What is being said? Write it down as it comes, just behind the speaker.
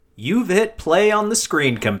You've hit play on the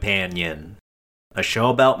Screen Companion, a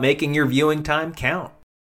show about making your viewing time count.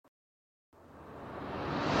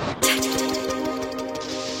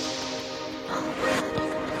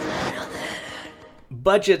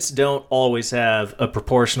 Budgets don't always have a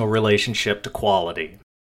proportional relationship to quality.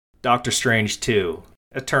 Doctor Strange 2,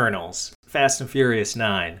 Eternals, Fast and Furious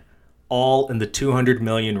 9, all in the 200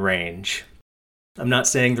 million range. I'm not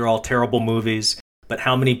saying they're all terrible movies, but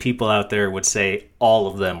how many people out there would say all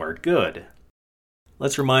of them are good?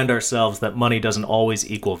 Let's remind ourselves that money doesn't always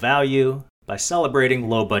equal value by celebrating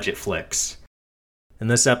low-budget flicks. In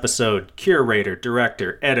this episode, curator,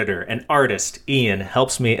 director, editor, and artist Ian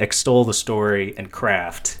helps me extol the story and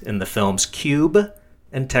craft in the films Cube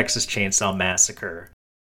and Texas Chainsaw Massacre.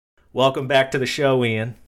 Welcome back to the show,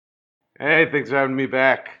 Ian. Hey, thanks for having me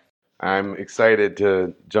back. I'm excited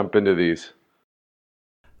to jump into these.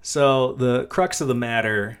 So the crux of the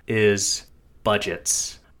matter is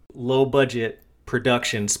budgets. Low budget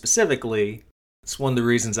production specifically. It's one of the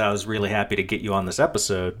reasons I was really happy to get you on this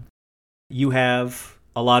episode. You have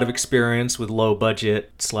a lot of experience with low budget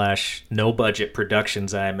 / no budget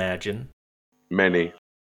productions, I imagine. Many.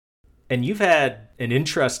 And you've had an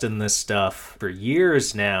interest in this stuff for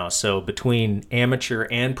years now, so between amateur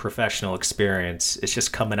and professional experience, it's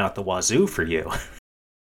just coming out the wazoo for you.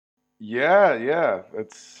 Yeah.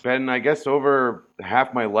 It's been, I guess, over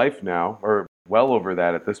half my life now, or well over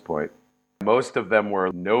that at this point. Most of them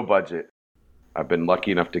were no budget. I've been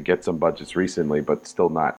lucky enough to get some budgets recently, but still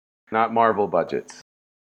not Marvel budgets.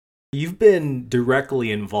 You've been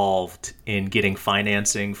directly involved in getting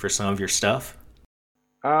financing for some of your stuff?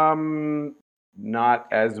 Not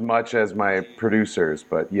as much as my producers,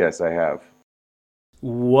 but yes, I have.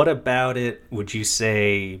 What about it would you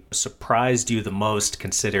say surprised you the most,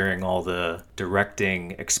 considering all the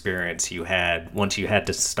directing experience you had once you had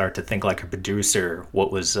to start to think like a producer?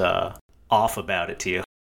 What was off about it to you?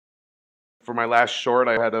 For my last short,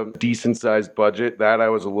 I had a decent-sized budget. That I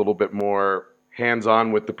was a little bit more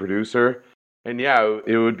hands-on with the producer. And yeah,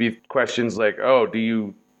 it would be questions like, oh, do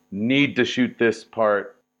you need to shoot this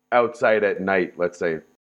part outside at night, let's say?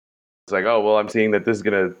 It's like, oh, well, I'm seeing that this is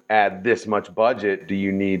going to add this much budget. Do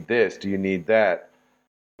you need this? Do you need that?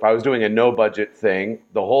 If I was doing a no-budget thing,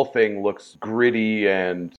 the whole thing looks gritty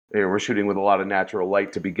and we're shooting with a lot of natural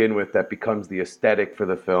light to begin with. That becomes the aesthetic for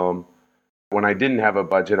the film. When I didn't have a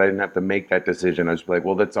budget, I didn't have to make that decision. I was like,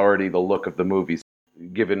 well, that's already the look of the movie.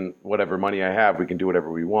 Given whatever money I have, we can do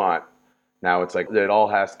whatever we want. Now it's like it all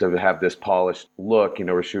has to have this polished look.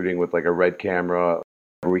 We're shooting with like a red camera.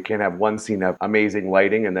 We can't have one scene have amazing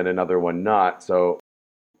lighting and then another one not. So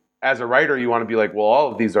as a writer, you want to be like, well,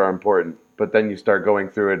 all of these are important. But then you start going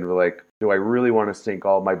through it and we're like, do I really want to sink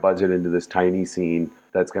all my budget into this tiny scene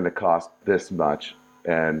that's going to cost this much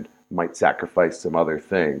and might sacrifice some other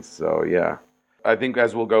things? So yeah, I think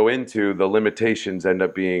as we'll go into, the limitations end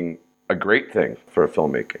up being a great thing for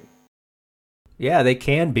filmmaking. Yeah, they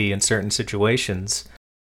can be in certain situations.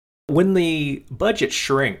 When the budget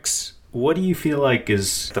shrinks, what do you feel like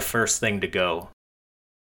is the first thing to go?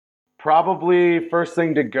 Probably first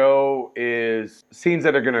thing to go is scenes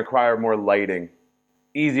that are going to require more lighting.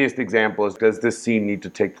 Easiest example is, does this scene need to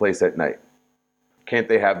take place at night? Can't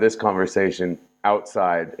they have this conversation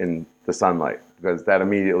outside in the sunlight? Because that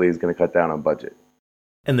immediately is going to cut down on budget.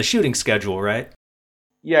 And the shooting schedule, right?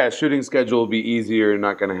 Yeah, shooting schedule will be easier. You're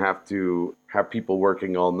not going to have people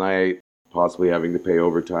working all night, possibly having to pay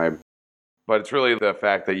overtime. But it's really the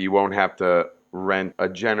fact that you won't have to rent a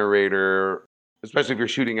generator, especially if you're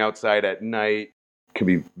shooting outside at night. It can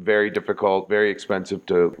be very difficult, very expensive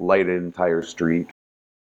to light an entire street.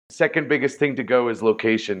 Second biggest thing to go is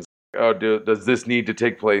locations. Oh, does this need to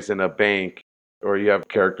take place in a bank? Or you have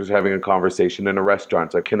characters having a conversation in a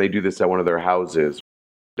restaurant. So can they do this at one of their houses?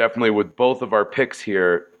 Definitely with both of our picks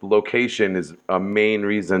here, location is a main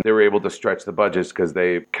reason they were able to stretch the budgets, because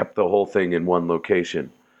they kept the whole thing in one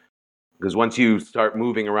location. Because once you start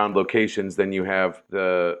moving around locations, then you have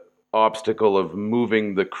the obstacle of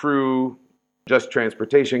moving the crew, just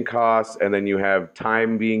transportation costs, and then you have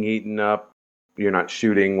time being eaten up. You're not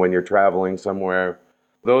shooting when you're traveling somewhere.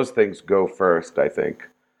 Those things go first, I think.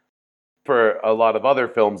 For a lot of other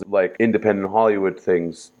films, like independent Hollywood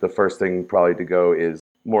things, the first thing probably to go is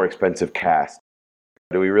more expensive cast.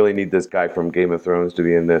 Do we really need this guy from Game of Thrones to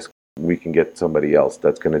be in this? We can get somebody else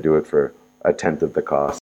that's going to do it for a tenth of the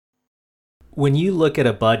cost. When you look at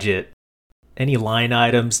a budget, any line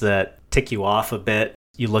items that tick you off a bit?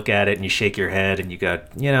 You look at it and you shake your head and you go,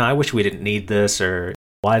 I wish we didn't need this, or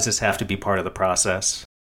why does this have to be part of the process?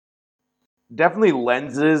 Definitely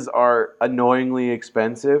lenses are annoyingly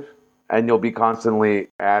expensive, and you'll be constantly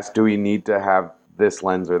asked, do we need to have this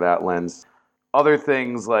lens or that lens. Other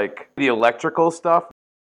things like the electrical stuff,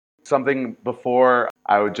 something before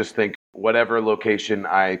I would just think whatever location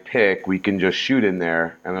I pick, we can just shoot in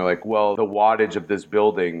there. And they're like, well, the wattage of this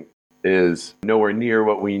building is nowhere near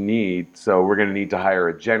what we need, so we're going to need to hire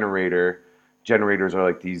a generator. Generators are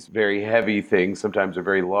like these very heavy things, sometimes they're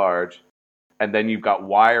very large. And then you've got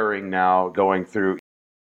wiring now going through.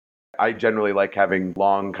 I generally like having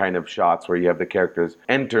long kind of shots where you have the characters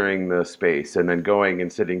entering the space and then going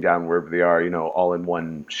and sitting down wherever they are, all in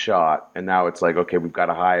one shot. And now it's like, okay, we've got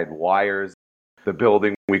to hide wires. The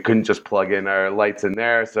building, we couldn't just plug in our lights in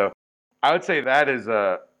there. So I would say that is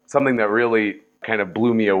something that really kind of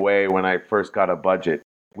blew me away when I first got a budget.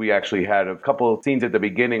 We actually had a couple of scenes at the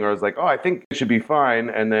beginning where I was like, oh, I think it should be fine.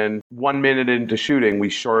 And then 1 minute into shooting, we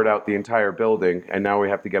short out the entire building. And now we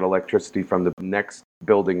have to get electricity from the next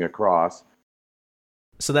building across.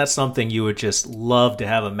 So that's something you would just love to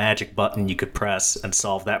have a magic button you could press and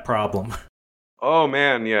solve that problem. Oh,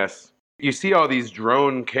 man, yes. You see all these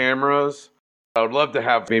drone cameras. I would love to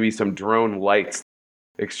have maybe some drone lights,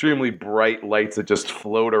 extremely bright lights that just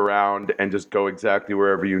float around and just go exactly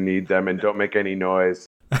wherever you need them and don't make any noise.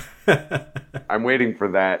 I'm waiting for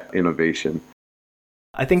that innovation.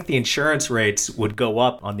 I think the insurance rates would go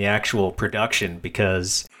up on the actual production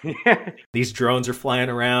because these drones are flying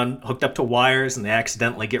around hooked up to wires and they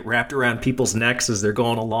accidentally get wrapped around people's necks as they're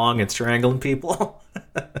going along and strangling people.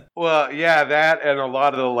 Well, yeah, that and a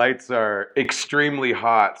lot of the lights are extremely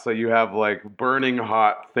hot. So you have like burning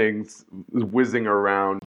hot things whizzing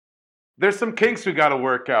around. There's some kinks we got to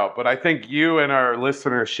work out, but I think you and our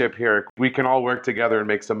listenership here, we can all work together and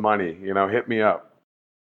make some money. Hit me up.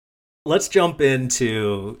 Let's jump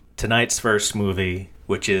into tonight's first movie,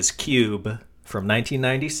 which is Cube from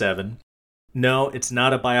 1997. No, it's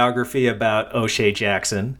not a biography about O'Shea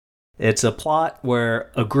Jackson. It's a plot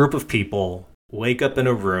where a group of people wake up in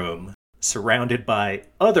a room surrounded by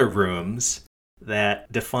other rooms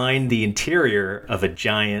that define the interior of a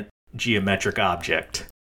giant geometric object.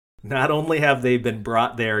 Not only have they been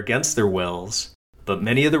brought there against their wills, but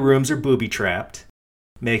many of the rooms are booby-trapped,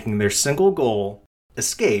 making their single goal,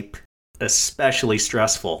 escape, especially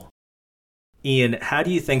stressful. Ian, how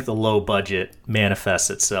do you think the low budget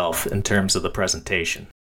manifests itself in terms of the presentation?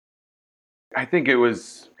 I think it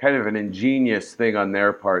was kind of an ingenious thing on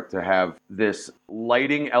their part to have this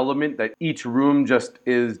lighting element that each room just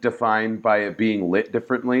is defined by it being lit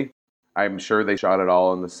differently. I'm sure they shot it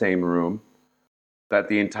all in the same room. That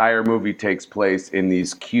the entire movie takes place in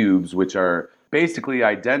these cubes, which are basically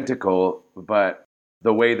identical, but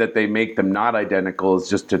the way that they make them not identical is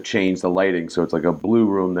just to change the lighting. So it's like a blue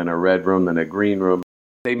room, then a red room, then a green room.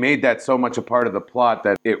 They made that so much a part of the plot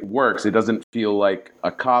that it works. It doesn't feel like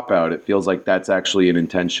a cop-out. It feels like that's actually an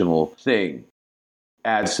intentional thing.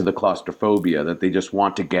 Adds to the claustrophobia, that they just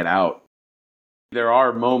want to get out. There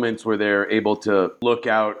are moments where they're able to look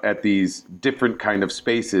out at these different kind of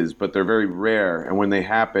spaces, but they're very rare. And when they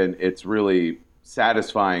happen, it's really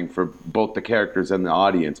satisfying for both the characters and the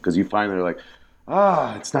audience, because you find they're like,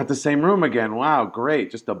 it's not the same room again. Wow,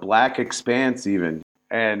 great. Just a black expanse even.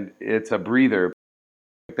 And it's a breather.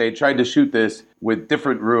 If they tried to shoot this with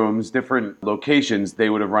different rooms, different locations, they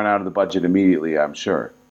would have run out of the budget immediately, I'm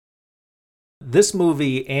sure. This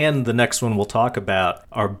movie and the next one we'll talk about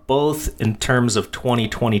are both, in terms of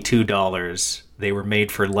 2022 dollars, they were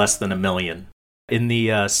made for less than $1 million, in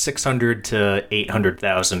the 600 to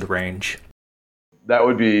 800,000 range. That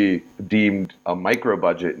would be deemed a micro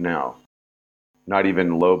budget now. Not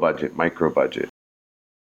even low budget, micro budget.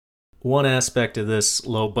 One aspect of this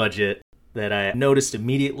low budget that I noticed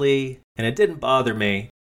immediately, and it didn't bother me,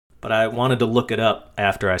 but I wanted to look it up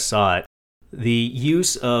after I saw it, the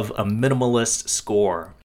use of a minimalist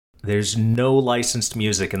score. There's no licensed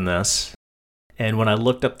music in this, and when I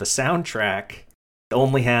looked up the soundtrack, it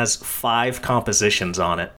only has 5 compositions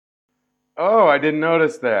on it. Oh, I didn't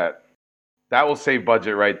notice that. That will save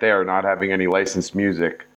budget right there, not having any licensed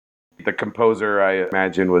music. The composer, I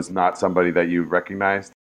imagine, was not somebody that you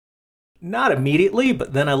recognized? Not immediately,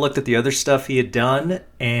 but then I looked at the other stuff he had done,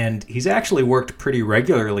 and he's actually worked pretty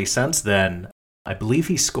regularly since then. I believe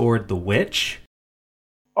he scored The Witch.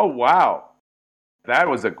 Oh, wow. That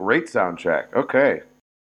was a great soundtrack. Okay.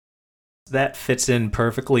 That fits in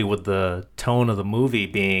perfectly with the tone of the movie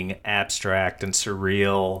being abstract and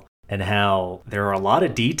surreal, and how there are a lot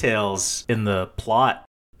of details in the plot.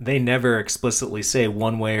 They never explicitly say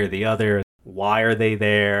one way or the other. Why are they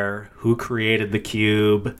there? Who created the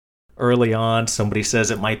cube? Early on, somebody says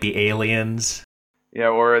it might be aliens. Yeah,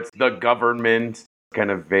 or it's the government. Kind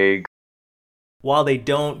of vague. While they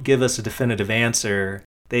don't give us a definitive answer,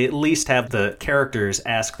 they at least have the characters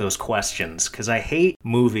ask those questions. Because I hate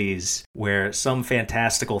movies where some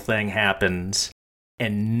fantastical thing happens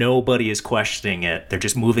and nobody is questioning it. They're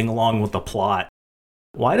just moving along with the plot.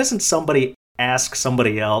 Why doesn't somebody ask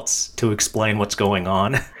somebody else to explain what's going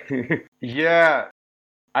on? Yeah,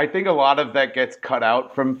 I think a lot of that gets cut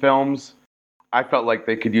out from films. I felt like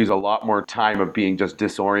they could use a lot more time of being just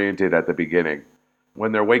disoriented at the beginning.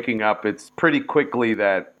 When they're waking up, it's pretty quickly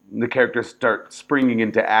that the characters start springing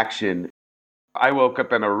into action. I woke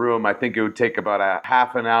up in a room, I think it would take about a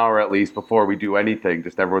half an hour at least before we do anything.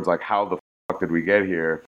 Just everyone's like, how the fuck did we get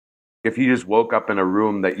here? If you just woke up in a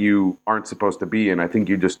room that you aren't supposed to be in, I think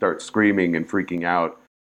you just start screaming and freaking out.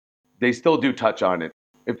 They still do touch on it.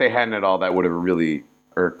 If they hadn't at all, that would have really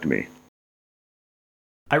irked me.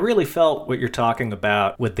 I really felt what you're talking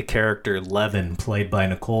about with the character Levin, played by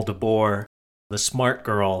Nicole DeBoer, the smart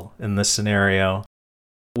girl in this scenario.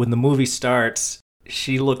 When the movie starts,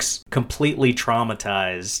 she looks completely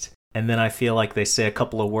traumatized, and then I feel like they say a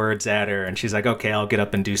couple of words at her, and she's like, okay, I'll get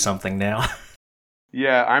up and do something now.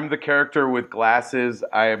 Yeah, I'm the character with glasses.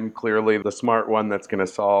 I am clearly the smart one that's going to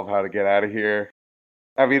solve how to get out of here.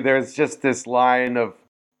 I mean, there's just this line of,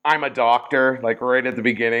 I'm a doctor, like right at the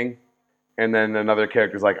beginning. And then another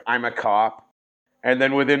character's like, I'm a cop. And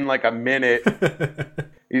then within like a minute,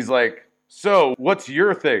 he's like, so what's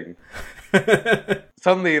your thing?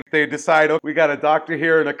 Suddenly they decide, oh, we got a doctor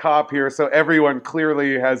here and a cop here. So everyone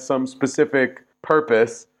clearly has some specific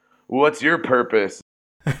purpose. What's your purpose?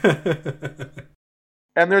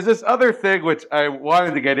 And there's this other thing which I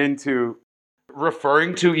wanted to get into.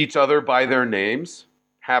 Referring to each other by their names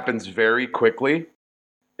happens very quickly.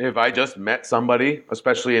 If I just met somebody,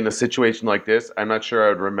 especially in a situation like this, I'm not sure I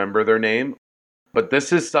would remember their name. But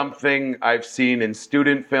this is something I've seen in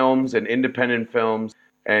student films and independent films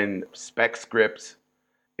and spec scripts.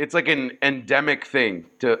 It's like an endemic thing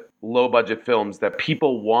to low-budget films that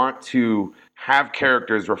people want to have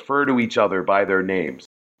characters refer to each other by their names.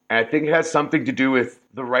 And I think it has something to do with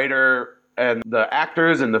the writer and the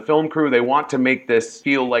actors and the film crew. They want to make this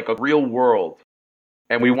feel like a real world.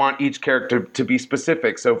 And we want each character to be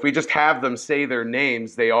specific. So if we just have them say their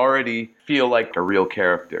names, they already feel like a real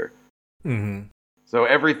character. Mm-hmm. So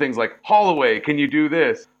everything's like, Holloway, can you do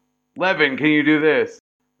this? Levin, can you do this?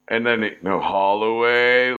 And then, no,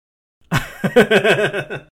 Holloway.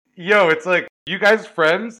 Yo, it's like, you guys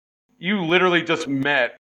friends? You literally just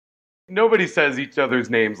met. Nobody says each other's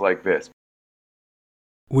names like this.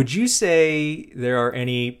 Would you say there are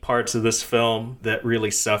any parts of this film that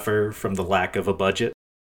really suffer from the lack of a budget?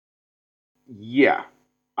 Yeah.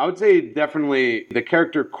 I would say definitely the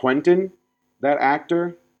character Quentin, that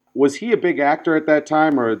actor, was he a big actor at that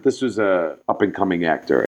time, or this was a up-and-coming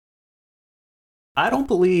actor? I don't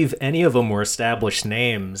believe any of them were established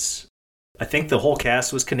names. I think the whole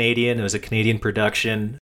cast was Canadian. It was a Canadian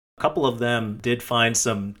production. A couple of them did find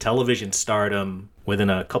some television stardom within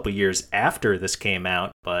a couple years after this came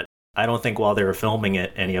out, but I don't think while they were filming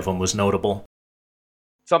it, any of them was notable.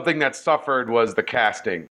 Something that suffered was the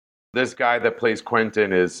casting. This guy that plays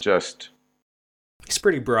Quentin is just... He's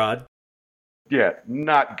pretty broad. Yeah,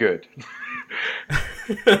 not good.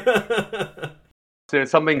 So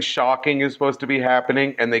something shocking is supposed to be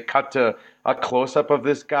happening, and they cut to a close-up of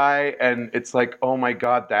this guy, and it's like, oh my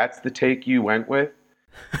god, that's the take you went with?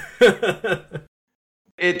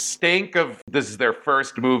 It stank of this is their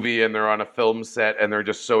first movie, and they're on a film set, and they're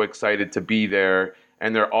just so excited to be there,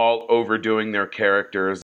 and they're all overdoing their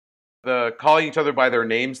characters. The calling each other by their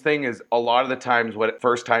names thing is a lot of the times what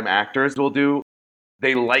first-time actors will do.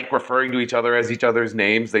 They like referring to each other as each other's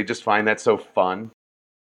names. They just find that so fun.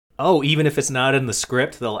 Oh, even if it's not in the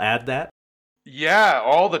script, they'll add that? Yeah,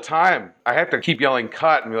 all the time. I have to keep yelling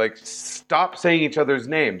cut and be like, stop saying each other's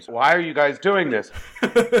names. Why are you guys doing this?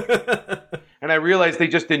 And I realize they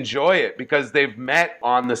just enjoy it because they've met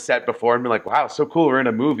on the set before and been like, wow, so cool, we're in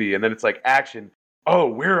a movie. And then it's like, action. Oh,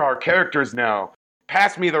 we're our characters now.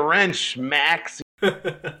 Pass me the wrench, Max.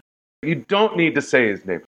 You don't need to say his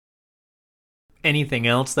name. Anything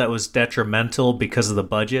else that was detrimental because of the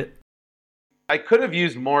budget? I could have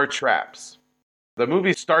used more traps. The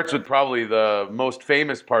movie starts with probably the most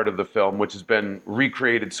famous part of the film, which has been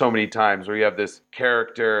recreated so many times, where you have this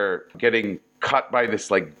character getting cut by this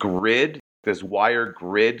like grid, this wire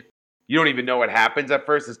grid. You don't even know what happens at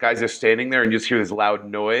first. This guy's just standing there and you just hear this loud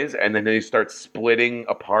noise, and then he starts splitting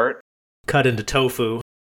apart. Cut into tofu.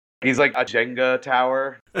 He's like a Jenga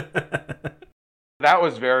tower. That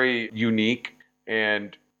was very unique,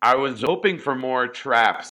 and I was hoping for more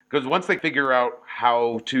traps. Because once they figure out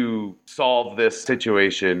how to solve this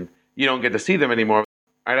situation, you don't get to see them anymore.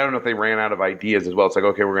 I don't know if they ran out of ideas as well. It's like,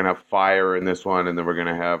 okay, we're going to have fire in this one, and then we're going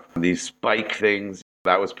to have these spike things.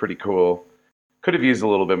 That was pretty cool. Could have used a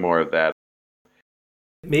little bit more of that.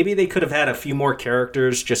 Maybe they could have had a few more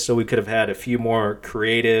characters just so we could have had a few more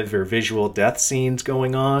creative or visual death scenes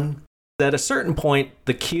going on. At a certain point,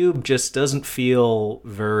 the cube just doesn't feel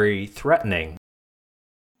very threatening.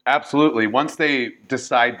 Absolutely. Once they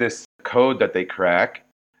decide this code that they crack,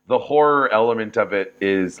 the horror element of it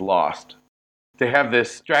is lost. They have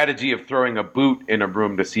this strategy of throwing a boot in a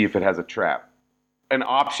room to see if it has a trap. An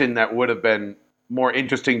option that would have been more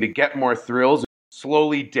interesting to get more thrills,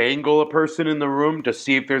 slowly dangle a person in the room to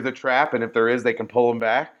see if there's a trap, and if there is, they can pull them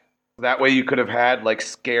back. That way you could have had like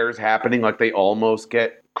scares happening, like they almost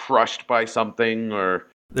get crushed by something, or...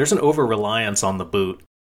 There's an over-reliance on the boot.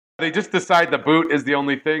 They just decide the boot is the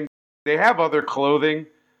only thing. They have other clothing,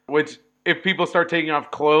 which if people start taking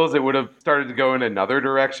off clothes, it would have started to go in another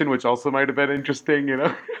direction, which also might have been interesting, you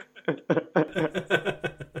know?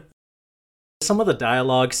 Some of the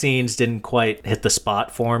dialogue scenes didn't quite hit the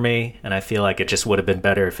spot for me, and I feel like it just would have been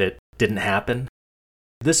better if it didn't happen.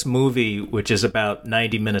 This movie, which is about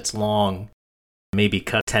 90 minutes long, maybe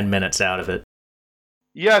cut 10 minutes out of it.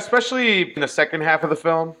 Yeah, especially in the second half of the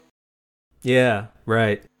film. Yeah,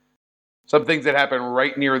 right. Some things that happen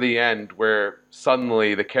right near the end where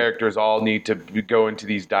suddenly the characters all need to go into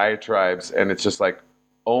these diatribes, and it's just like,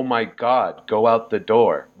 oh my God, go out the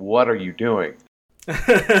door. What are you doing?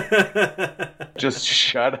 Just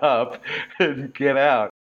shut up and get out.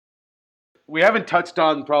 We haven't touched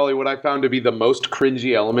on probably what I found to be the most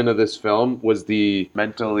cringy element of this film was the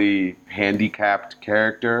mentally handicapped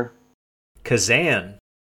character. Kazan.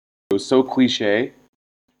 It was so cliche.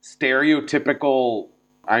 Stereotypical,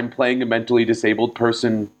 I'm playing a mentally disabled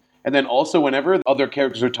person. And then also whenever other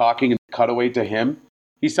characters are talking and cut away to him,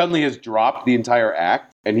 he suddenly has dropped the entire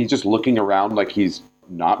act and he's just looking around like he's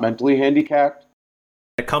not mentally handicapped.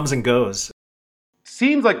 It comes and goes.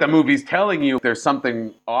 Seems like the movie's telling you there's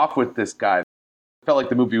something off with this guy. It felt like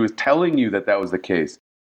the movie was telling you that that was the case.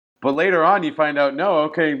 But later on you find out, no,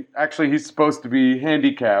 okay, actually he's supposed to be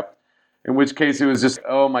handicapped. In which case it was just,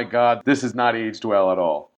 oh my God, this is not aged well at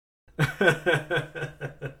all.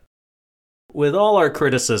 With all our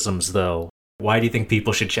criticisms, though, why do you think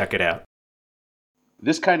people should check it out?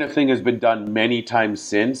 This kind of thing has been done many times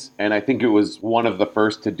since, and I think it was one of the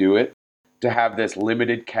first to do it, to have this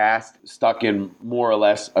limited cast stuck in more or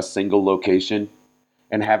less a single location,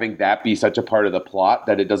 and having that be such a part of the plot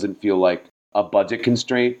that it doesn't feel like a budget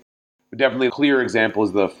constraint. Definitely a clear example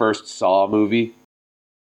is the first Saw movie.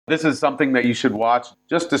 This is something that you should watch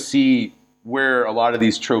just to see where a lot of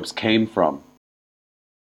these tropes came from.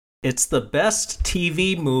 It's the best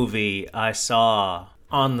TV movie I saw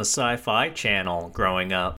on the Sci-Fi Channel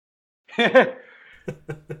growing up. That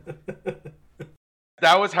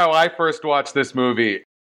was how I first watched this movie.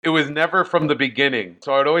 It was never from the beginning.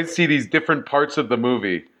 So I would always see these different parts of the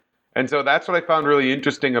movie. And so that's what I found really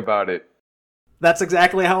interesting about it. That's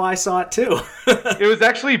exactly how I saw it too. It was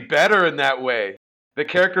actually better in that way. The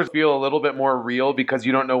characters feel a little bit more real because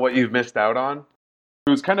you don't know what you've missed out on. It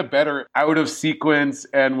was kind of better out of sequence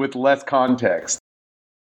and with less context.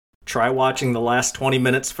 Try watching the last 20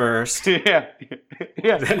 minutes first. Yeah.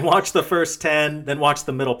 Then watch the first 10, then watch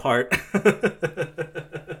the middle part.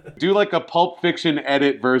 Do like a Pulp Fiction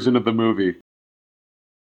edit version of the movie.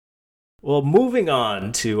 Well, moving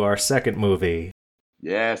on to our second movie.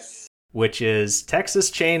 Yes. Which is Texas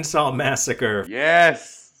Chainsaw Massacre.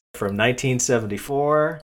 Yes. From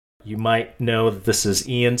 1974. You might know that this is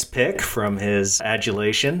Ian's pick from his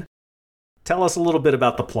adulation. Tell us a little bit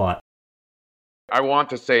about the plot. I want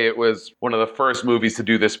to say it was one of the first movies to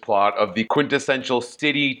do this plot of the quintessential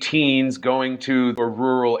city teens going to a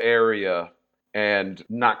rural area and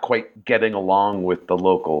not quite getting along with the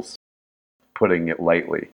locals, putting it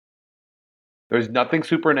lightly. There's nothing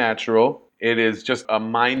supernatural. It is just a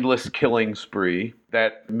mindless killing spree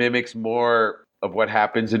that mimics more of what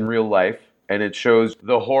happens in real life, and it shows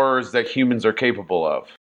the horrors that humans are capable of.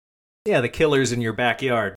 Yeah, the killer's in your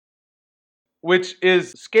backyard. Which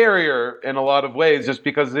is scarier in a lot of ways just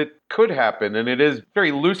because it could happen, and it is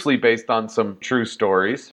very loosely based on some true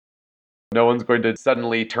stories. No one's going to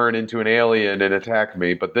suddenly turn into an alien and attack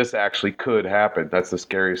me, but this actually could happen. That's the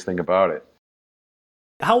scariest thing about it.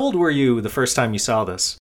 How old were you the first time you saw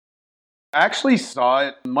this? I actually saw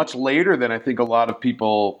it much later than I think a lot of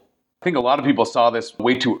people... I think a lot of people saw this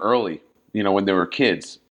way too early, when they were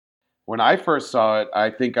kids. When I first saw it, I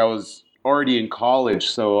think I was already in college,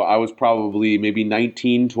 so I was probably maybe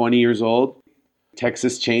 19, 20 years old.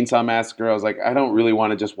 Texas Chainsaw Massacre, I was like, I don't really want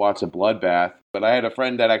to just watch a bloodbath. But I had a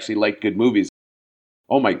friend that actually liked good movies.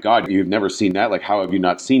 oh my God, you've never seen that? Like, how have you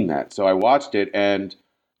not seen that? So I watched it and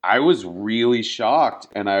I was really shocked,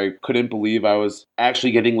 and I couldn't believe I was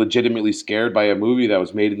actually getting legitimately scared by a movie that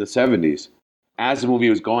was made in the 70s. As the movie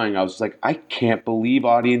was going, I was like, I can't believe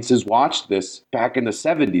audiences watched this back in the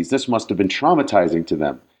 70s. This must have been traumatizing to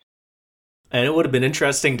them. And it would have been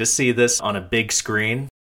interesting to see this on a big screen.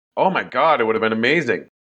 Oh my God, it would have been amazing.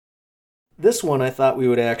 This one, I thought we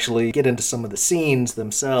would actually get into some of the scenes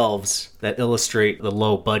themselves that illustrate the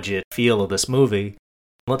low-budget feel of this movie.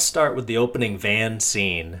 Let's start with the opening van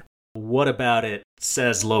scene. What about it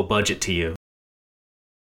says low budget to you?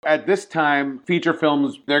 At this time, feature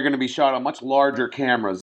films, they're going to be shot on much larger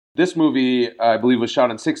cameras. This movie, I believe, was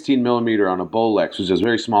shot on 16 millimeter on a Bolex, which is a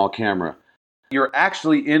very small camera. You're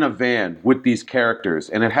actually in a van with these characters,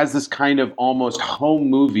 and it has this kind of almost home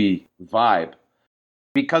movie vibe.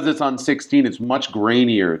 Because it's on 16, it's much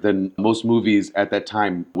grainier than most movies at that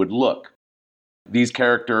time would look. These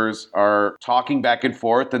characters are talking back and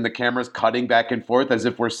forth, and the camera's cutting back and forth as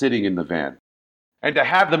if we're sitting in the van. And to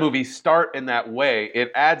have the movie start in that way,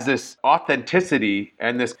 it adds this authenticity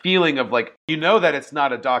and this feeling of like, you know that it's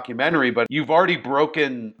not a documentary, but you've already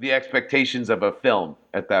broken the expectations of a film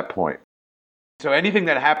at that point. So anything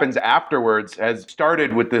that happens afterwards has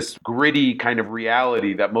started with this gritty kind of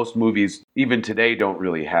reality that most movies, even today, don't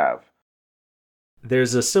really have.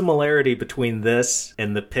 There's a similarity between this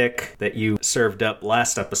and the pick that you served up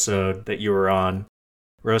last episode that you were on,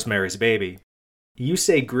 Rosemary's Baby. You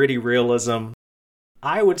say gritty realism.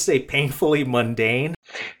 I would say painfully mundane.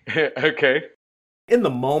 Okay. In the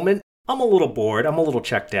moment, I'm a little bored, I'm a little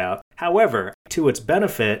checked out. However, to its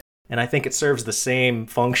benefit, and I think it serves the same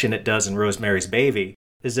function it does in Rosemary's Baby,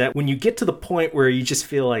 is that when you get to the point where you just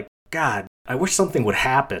feel like, God, I wish something would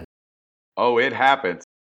happen. Oh, it happens.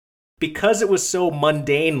 Because it was so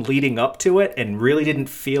mundane leading up to it and really didn't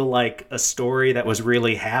feel like a story that was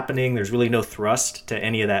really happening, there's really no thrust to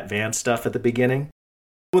any of that van stuff at the beginning.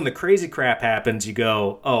 When the crazy crap happens, you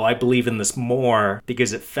go, oh, I believe in this more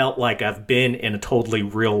because it felt like I've been in a totally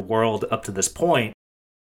real world up to this point.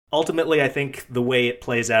 Ultimately, I think the way it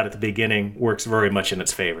plays out at the beginning works very much in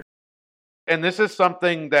its favor. And this is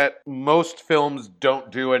something that most films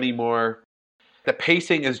don't do anymore. The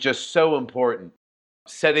pacing is just so important.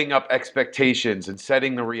 Setting up expectations and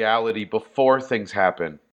setting the reality before things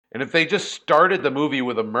happen. And if they just started the movie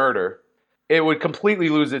with a murder, it would completely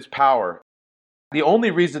lose its power. The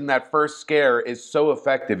only reason that first scare is so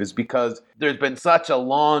effective is because there's been such a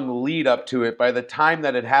long lead up to it. By the time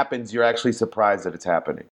that it happens, you're actually surprised that it's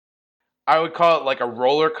happening. I would call it like a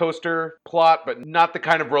roller coaster plot, but not the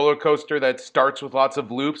kind of roller coaster that starts with lots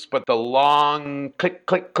of loops, but the long click,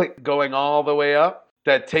 click, click going all the way up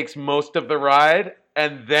that takes most of the ride.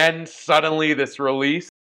 And then suddenly this release,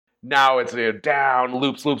 now it's down,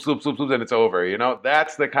 loops, loops, loops, loops, loops, and it's over. You know,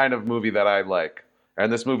 that's the kind of movie that I like.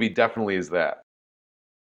 And this movie definitely is that.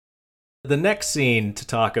 The next scene to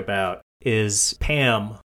talk about is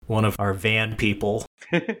Pam, one of our van people.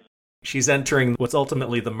 She's entering what's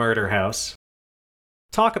ultimately the murder house.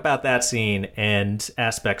 Talk about that scene and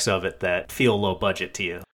aspects of it that feel low budget to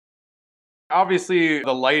you. Obviously,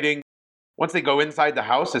 the lighting, once they go inside the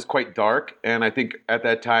house, is quite dark. And I think at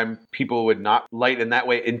that time, people would not light in that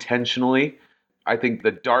way intentionally. I think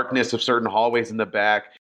the darkness of certain hallways in the back,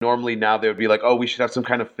 normally now they would be like, oh, we should have some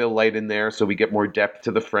kind of fill light in there so we get more depth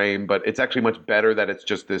to the frame. But it's actually much better that it's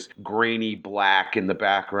just this grainy black in the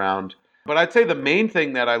background. But I'd say the main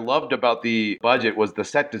thing that I loved about the budget was the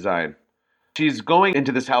set design. She's going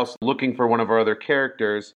into this house looking for one of our other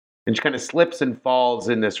characters, and she kind of slips and falls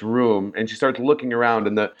in this room, and she starts looking around,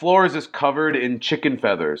 and the floor is just covered in chicken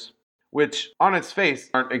feathers, which on its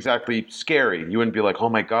face aren't exactly scary. You wouldn't be like, oh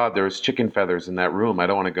my God, there's chicken feathers in that room. I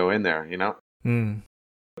don't want to go in there, you know?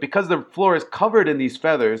 Because the floor is covered in these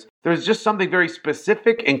feathers, there's just something very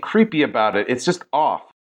specific and creepy about it. It's just off.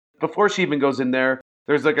 Before she even goes in there,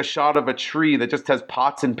 there's like a shot of a tree that just has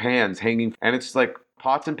pots and pans hanging, and it's like,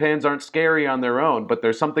 pots and pans aren't scary on their own, but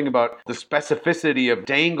there's something about the specificity of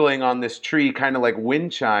dangling on this tree, kind of like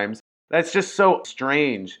wind chimes, that's just so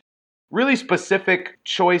strange. Really specific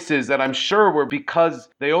choices that I'm sure were because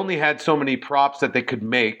they only had so many props that they could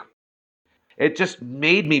make. It just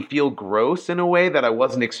made me feel gross in a way that I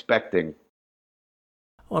wasn't expecting.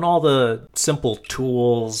 On all the simple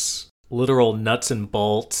tools, literal nuts and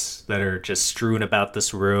bolts that are just strewn about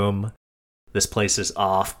this room, this place is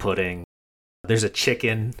off-putting. There's a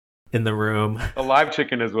chicken in the room. A live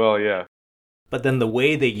chicken as well, yeah. But then the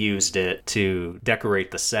way they used it to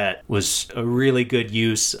decorate the set was a really good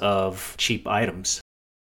use of cheap items.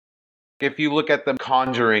 If you look at the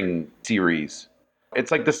Conjuring series,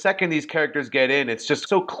 It's like the second these characters get in, it's just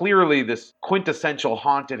so clearly this quintessential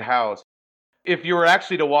haunted house. If you were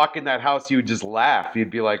actually to walk in that house, you would just laugh.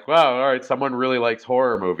 You'd be like, wow, all right, someone really likes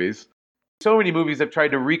horror movies. So many movies have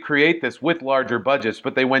tried to recreate this with larger budgets,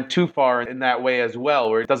 but they went too far in that way as well,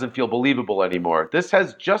 where it doesn't feel believable anymore. This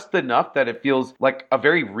has just enough that it feels like a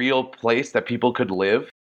very real place that people could live.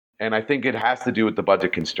 And I think it has to do with the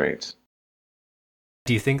budget constraints.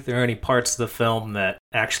 Do you think there are any parts of the film that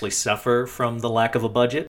actually suffer from the lack of a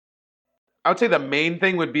budget? I would say the main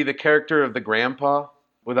thing would be the character of the grandpa,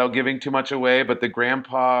 without giving too much away, but the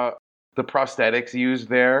grandpa, the prosthetics used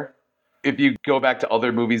there. If you go back to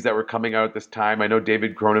other movies that were coming out at this time, I know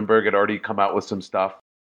David Cronenberg had already come out with some stuff.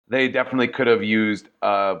 They definitely could have used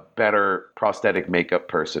a better prosthetic makeup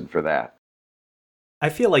person for that. I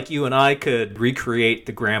feel like you and I could recreate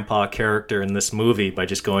the grandpa character in this movie by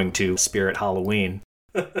just going to Spirit Halloween.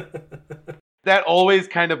 That always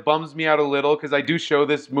kind of bums me out a little because I do show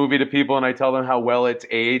this movie to people and I tell them how well it's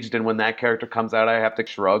aged. And when that character comes out, I have to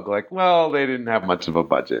shrug like, well, they didn't have much of a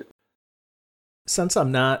budget. Since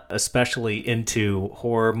I'm not especially into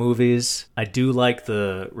horror movies, I do like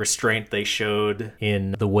the restraint they showed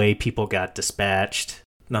in the way people got dispatched.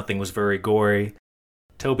 Nothing was very gory.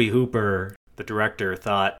 Tobe Hooper, the director,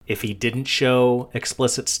 thought if he didn't show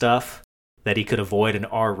explicit stuff, that he could avoid an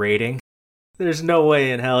R rating. There's no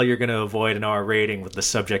way in hell you're going to avoid an R rating with the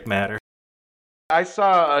subject matter. I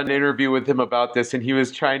saw an interview with him about this, and he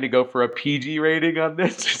was trying to go for a PG rating on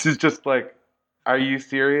this. This is just like, are you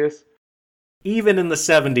serious? Even in the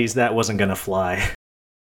 70s, that wasn't going to fly.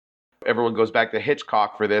 Everyone goes back to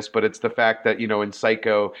Hitchcock for this, but it's the fact that, in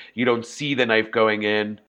Psycho, you don't see the knife going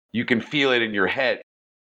in. You can feel it in your head.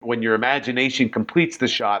 When your imagination completes the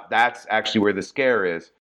shot, that's actually where the scare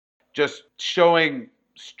is. Just showing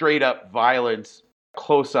straight up violence,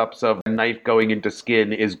 close-ups of a knife going into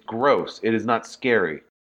skin is gross. It is not scary.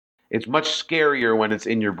 It's much scarier when it's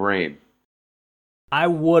in your brain. I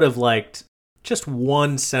would have liked just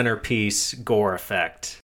one centerpiece gore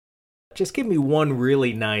effect. Just give me one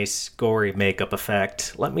really nice gory makeup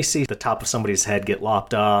effect. Let me see the top of somebody's head get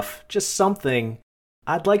lopped off. Just something.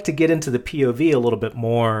 I'd like to get into the POV a little bit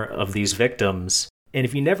more of these victims. And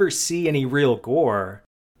if you never see any real gore,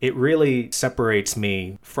 it really separates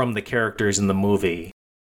me from the characters in the movie.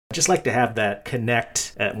 I just like to have that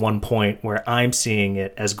connect at one point where I'm seeing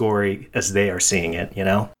it as gory as they are seeing it,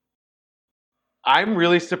 I'm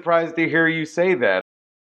really surprised to hear you say that.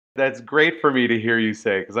 That's great for me to hear you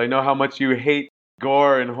say, because I know how much you hate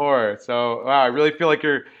gore and horror. So, wow, I really feel like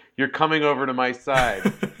you're coming over to my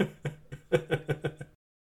side.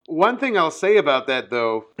 One thing I'll say about that,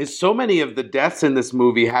 though, is so many of the deaths in this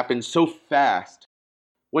movie happen so fast.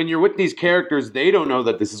 When you're with these characters, they don't know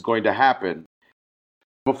that this is going to happen.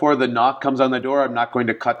 Before the knock comes on the door, I'm not going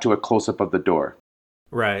to cut to a close-up of the door.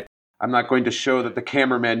 Right. I'm not going to show that the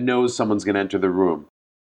cameraman knows someone's going to enter the room.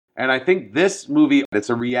 And I think this movie, it's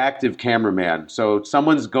a reactive cameraman. So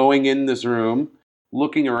someone's going in this room,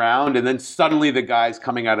 looking around, and then suddenly the guy's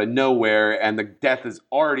coming out of nowhere, and the death is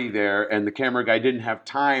already there, and the camera guy didn't have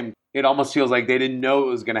time. It almost feels like they didn't know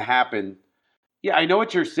it was going to happen. Yeah, I know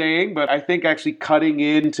what you're saying, but I think actually cutting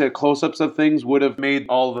into close-ups of things would have made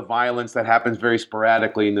all the violence that happens very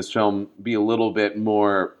sporadically in this film be a little bit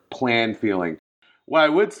more planned feeling. What I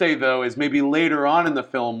would say, though, is maybe later on in the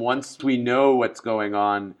film, once we know what's going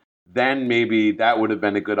on, then maybe that would have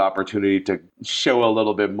been a good opportunity to show a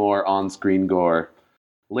little bit more on-screen gore.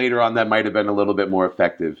 Later on, that might have been a little bit more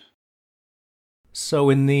effective. So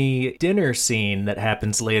in the dinner scene that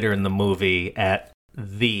happens later in the movie at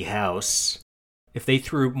the house, if they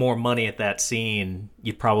threw more money at that scene,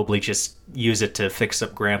 you'd probably just use it to fix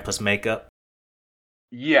up Grandpa's makeup?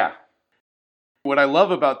 Yeah. What I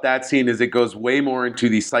love about that scene is it goes way more into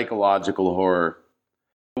the psychological horror.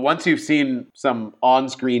 Once you've seen some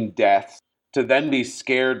on-screen deaths, to then be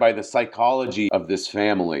scared by the psychology of this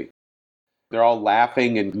family. They're all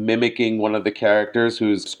laughing and mimicking one of the characters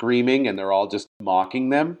who's screaming, and they're all just mocking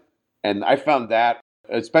them. And I found that,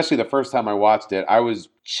 especially the first time I watched it, I was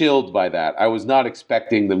chilled by that. I was not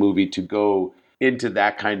expecting the movie to go into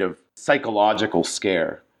that kind of psychological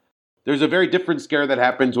scare. There's a very different scare that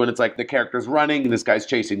happens when it's like the character's running and this guy's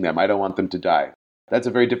chasing them. I don't want them to die. That's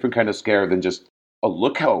a very different kind of scare than just, oh,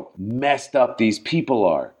 look how messed up these people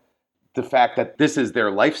are. The fact that this is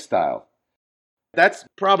their lifestyle. That's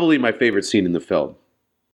probably my favorite scene in the film.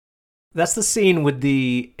 That's the scene with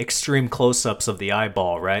the extreme close-ups of the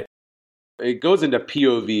eyeball, right? It goes into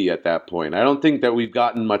POV at that point. I don't think that we've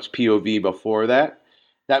gotten much POV before that.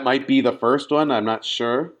 That might be the first one. I'm not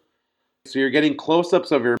sure. So you're getting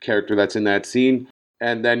close-ups of your character that's in that scene.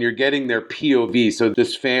 And then you're getting their POV. So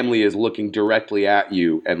this family is looking directly at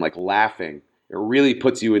you and like laughing. It really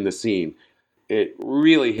puts you in the scene. It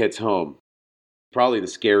really hits home. Probably the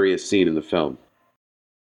scariest scene in the film.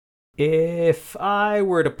 If I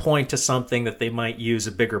were to point to something that they might use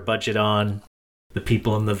a bigger budget on, the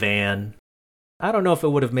people in the van, I don't know if it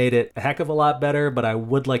would have made it a heck of a lot better, but I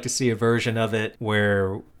would like to see a version of it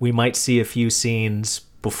where we might see a few scenes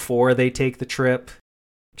before they take the trip,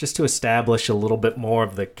 just to establish a little bit more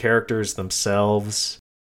of the characters themselves.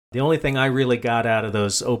 The only thing I really got out of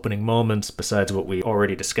those opening moments, besides what we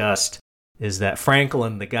already discussed, is that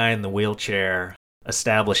Franklin, the guy in the wheelchair,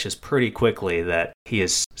 establishes pretty quickly that he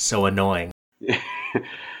is so annoying.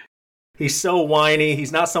 He's so whiny.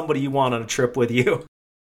 He's not somebody you want on a trip with you.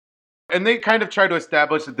 And they kind of try to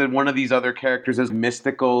establish that one of these other characters is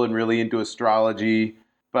mystical and really into astrology.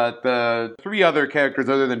 But the three other characters,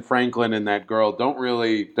 other than Franklin and that girl,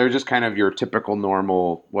 they're just kind of your typical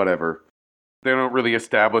normal whatever. They don't really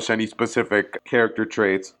establish any specific character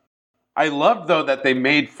traits. I love, though, that they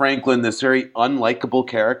made Franklin this very unlikable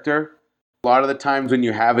character. A lot of the times when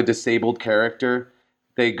you have a disabled character,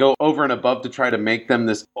 they go over and above to try to make them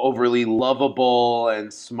this overly lovable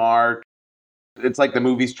and smart. It's like the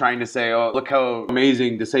movie's trying to say, oh, look how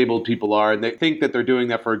amazing disabled people are. And they think that they're doing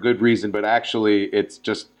that for a good reason, but actually it's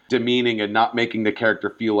just demeaning and not making the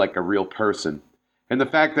character feel like a real person. And the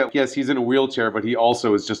fact that, yes, he's in a wheelchair, but he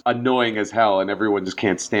also is just annoying as hell and everyone just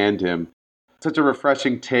can't stand him. Such a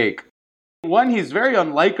refreshing take. One, he's very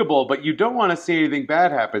unlikable, but you don't want to see anything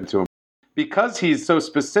bad happen to him. Because he's so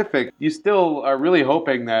specific, you still are really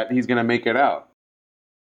hoping that he's going to make it out.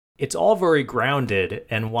 It's all very grounded,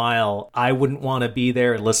 and while I wouldn't want to be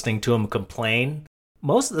there listening to him complain,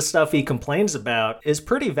 most of the stuff he complains about is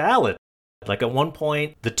pretty valid. Like at one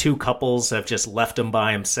point, the two couples have just left him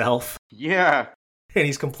by himself. Yeah. And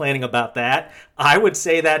he's complaining about that. I would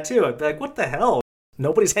say that too. I'd be like, what the hell?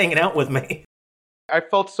 Nobody's hanging out with me. I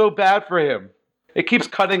felt so bad for him. It keeps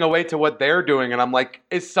cutting away to what they're doing, and I'm like,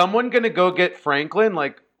 is someone going to go get Franklin?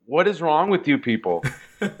 Like, what is wrong with you people?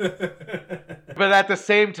 But at the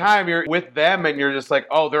same time, you're with them and you're just like,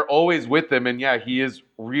 oh, they're always with him. And yeah, he is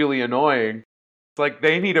really annoying. It's like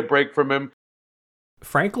they need a break from him.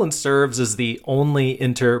 Franklin serves as the only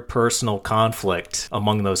interpersonal conflict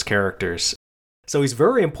among those characters. So he's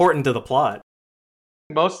very important to the plot.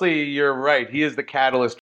 Mostly, you're right. He is the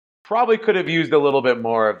catalyst. Probably could have used a little bit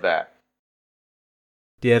more of that.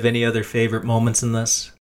 Do you have any other favorite moments in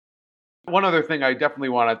this? One other thing I definitely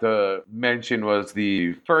wanted to mention was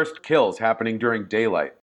the first kills happening during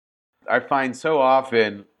daylight. I find so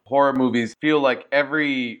often horror movies feel like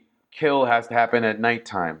every kill has to happen at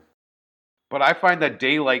nighttime. But I find that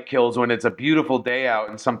daylight kills, when it's a beautiful day out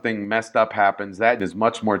and something messed up happens, that is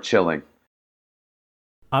much more chilling.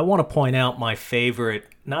 I want to point out my favorite,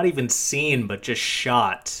 not even scene, but just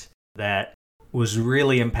shot that was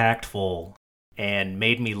really impactful and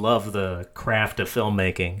made me love the craft of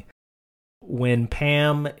filmmaking. When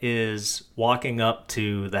Pam is walking up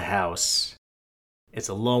to the house, it's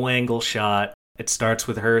a low-angle shot. It starts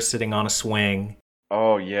with her sitting on a swing.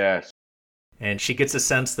 Oh, yes. And she gets a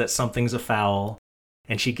sense that something's afoul.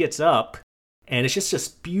 And she gets up, and it's just this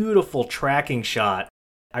beautiful tracking shot.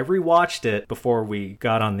 I rewatched it before we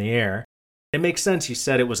got on the air. It makes sense you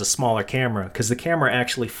said it was a smaller camera, because the camera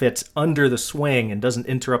actually fits under the swing and doesn't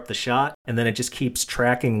interrupt the shot, and then it just keeps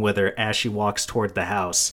tracking with her as she walks toward the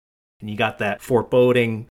house. And you got that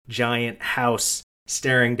foreboding giant house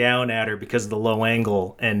staring down at her because of the low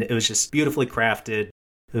angle, and it was just beautifully crafted.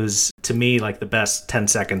 It was, to me, like the best 10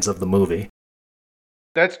 seconds of the movie.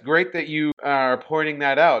 That's great that you are pointing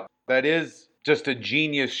that out. That is just a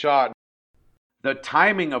genius shot. The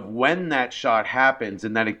timing of when that shot happens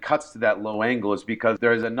and that it cuts to that low angle is because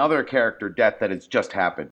there's another character death that has just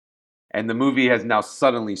happened. And the movie has now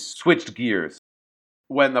suddenly switched gears.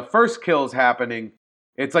 When the first kill is happening,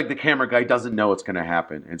 it's like the camera guy doesn't know what's going to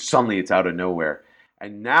happen. And suddenly it's out of nowhere.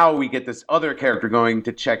 And now we get this other character going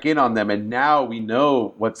to check in on them. And now we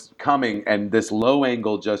know what's coming. And this low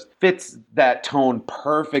angle just fits that tone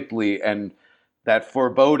perfectly. And that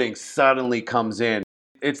foreboding suddenly comes in.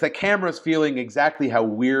 It's the camera's feeling exactly how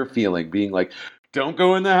we're feeling. Being like, don't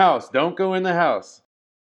go in the house. Don't go in the house.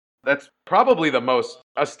 That's probably the most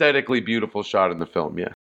aesthetically beautiful shot in the film,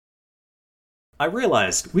 yeah. I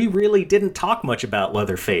realized we really didn't talk much about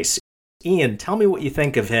Leatherface. Ian, tell me what you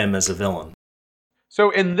think of him as a villain. So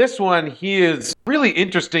in this one, he is a really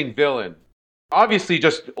interesting villain. Obviously,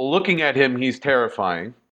 just looking at him, he's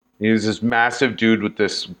terrifying. He's this massive dude with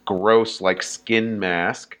this gross, like, skin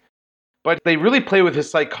mask. But they really play with his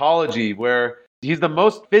psychology, where he's the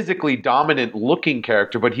most physically dominant looking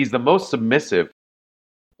character, but he's the most submissive.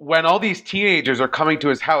 when all these teenagers are coming to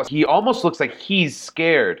his house, he almost looks like he's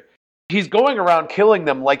scared. He's going around killing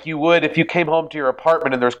them like you would if you came home to your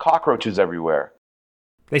apartment and there's cockroaches everywhere.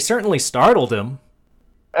 They certainly startled him.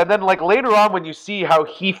 And then, like, later on when you see how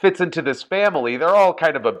he fits into this family, they're all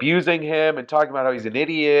kind of abusing him and talking about how he's an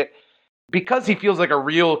idiot. Because he feels like a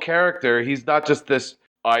real character, he's not just this,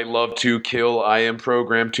 I love to kill, I am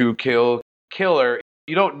programmed to kill killer.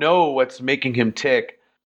 You don't know what's making him tick.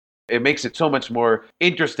 It makes it so much more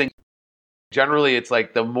interesting. Generally, it's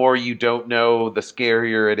like the more you don't know, the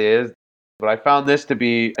scarier it is. But I found this to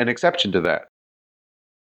be an exception to that.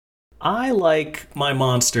 I like my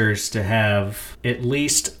monsters to have at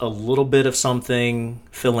least a little bit of something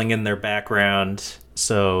filling in their background,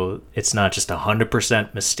 so it's not just 100%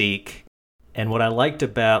 mystique. And what I liked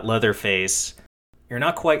about Leatherface, you're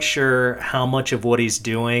not quite sure how much of what he's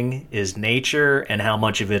doing is nature and how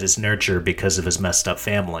much of it is nurture because of his messed up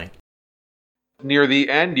family. Near the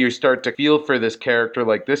end, you start to feel for this character.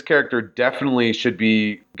 Like, this character definitely should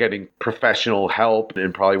be getting professional help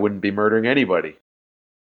and probably wouldn't be murdering anybody.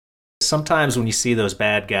 Sometimes when you see those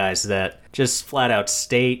bad guys that just flat out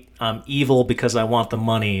state, I'm evil because I want the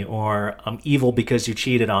money, or I'm evil because you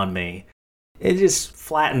cheated on me, it just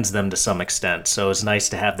flattens them to some extent. So it's nice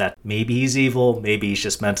to have that maybe he's evil, maybe he's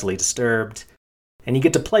just mentally disturbed, and you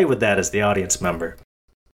get to play with that as the audience member.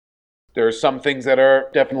 There are some things that are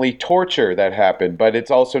definitely torture that happen, but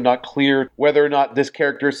it's also not clear whether or not this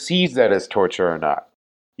character sees that as torture or not.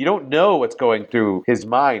 You don't know what's going through his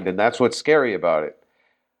mind, and that's what's scary about it.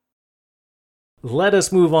 Let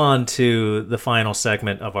us move on to the final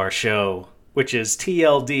segment of our show, which is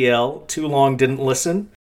TLDL, Too Long Didn't Listen,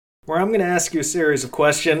 where I'm going to ask you a series of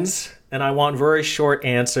questions, and I want very short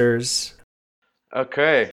answers.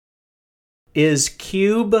 Okay. Is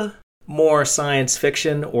Cube more science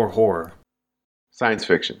fiction or horror? Science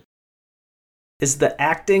fiction. Is the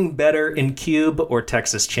acting better in Cube or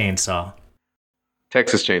Texas Chainsaw?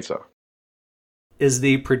 Texas Chainsaw. Is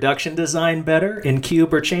the production design better in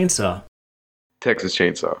Cube or Chainsaw? Texas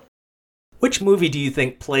Chainsaw. Which movie do you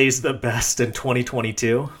think plays the best in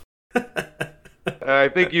 2022? I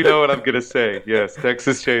think you know what I'm going to say. Yes,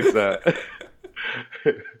 Texas Chainsaw.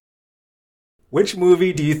 Which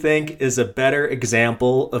movie do you think is a better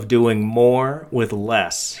example of doing more with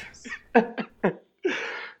less?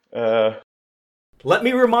 Let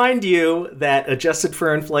me remind you that adjusted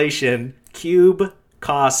for inflation, Cube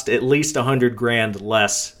cost at least $100,000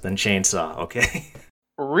 less than Chainsaw, okay?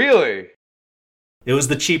 Really? It was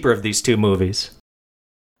the cheaper of these two movies.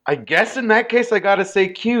 I guess in that case I gotta say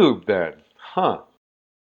Cube then. Huh.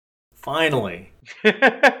 Finally.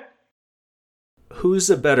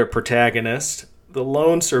 Who's a better protagonist? The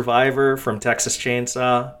lone survivor from Texas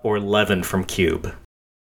Chainsaw or Levin from Cube?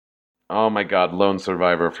 Oh my god, lone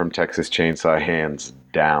survivor from Texas Chainsaw, hands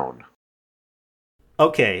down.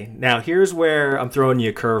 Okay, now here's where I'm throwing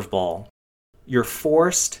you a curveball. You're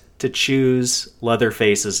forced to choose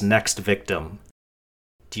Leatherface's next victim.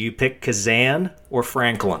 Do you pick Kazan or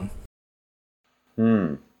Franklin?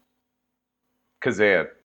 Kazan.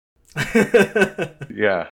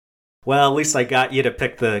 Yeah. Well, at least I got you to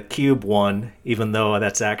pick the Cube one, even though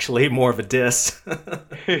that's actually more of a diss.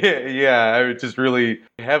 Yeah, I would just really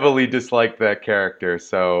heavily dislike that character,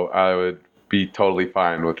 so I would be totally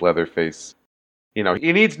fine with Leatherface. You know,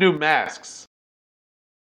 he needs new masks.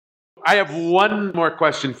 I have one more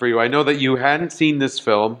question for you. I know that you hadn't seen this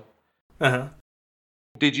film. Uh-huh.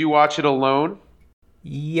 Did you watch it alone?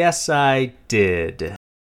 Yes, I did.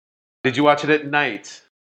 Did you watch it at night?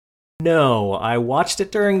 No, I watched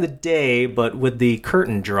it during the day, but with the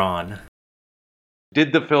curtain drawn.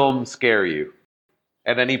 Did the film scare you?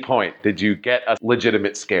 At any point, did you get a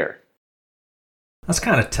legitimate scare? That's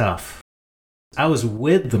kind of tough. I was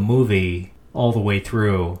with the movie all the way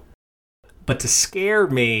through, but to scare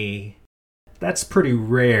me, that's pretty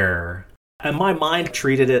rare. And my mind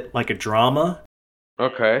treated it like a drama.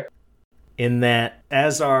 Okay. In that,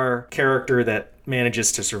 as our character that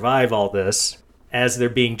manages to survive all this, as they're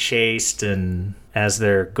being chased and as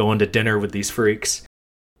they're going to dinner with these freaks,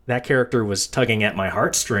 that character was tugging at my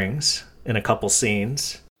heartstrings in a couple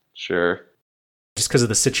scenes. Sure. Just because of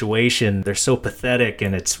the situation, they're so pathetic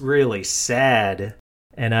and it's really sad.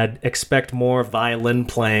 And I'd expect more violin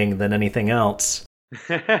playing than anything else.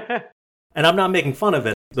 And I'm not making fun of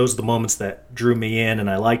it. Those are the moments that drew me in and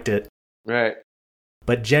I liked it. Right.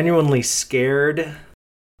 But genuinely scared?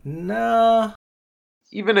 No.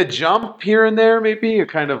 Even a jump here and there, maybe? A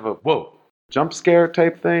kind of a, whoa, jump scare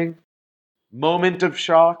type thing? Moment of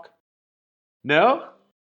shock? No?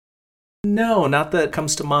 No, not that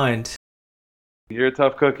comes to mind. You're a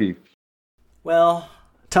tough cookie. Well,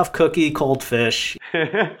 Tough cookie, cold fish.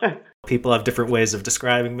 People have different ways of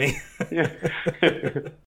describing me. Yeah.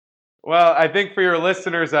 Well, I think for your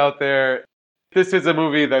listeners out there, this is a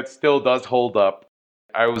movie that still does hold up.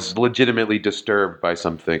 I was legitimately disturbed by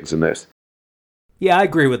some things in this. Yeah, I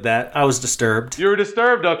agree with that. I was disturbed. You were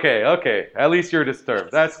disturbed? Okay. At least you're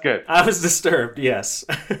disturbed. That's good. I was disturbed, yes.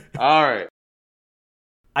 All right.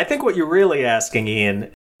 I think what you're really asking,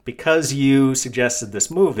 Ian, because you suggested this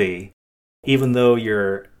movie, even though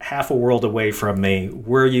you're half a world away from me,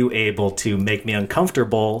 were you able to make me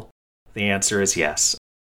uncomfortable? The answer is yes.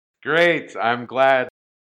 Great. I'm glad.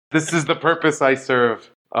 This is the purpose I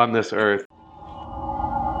serve on this earth.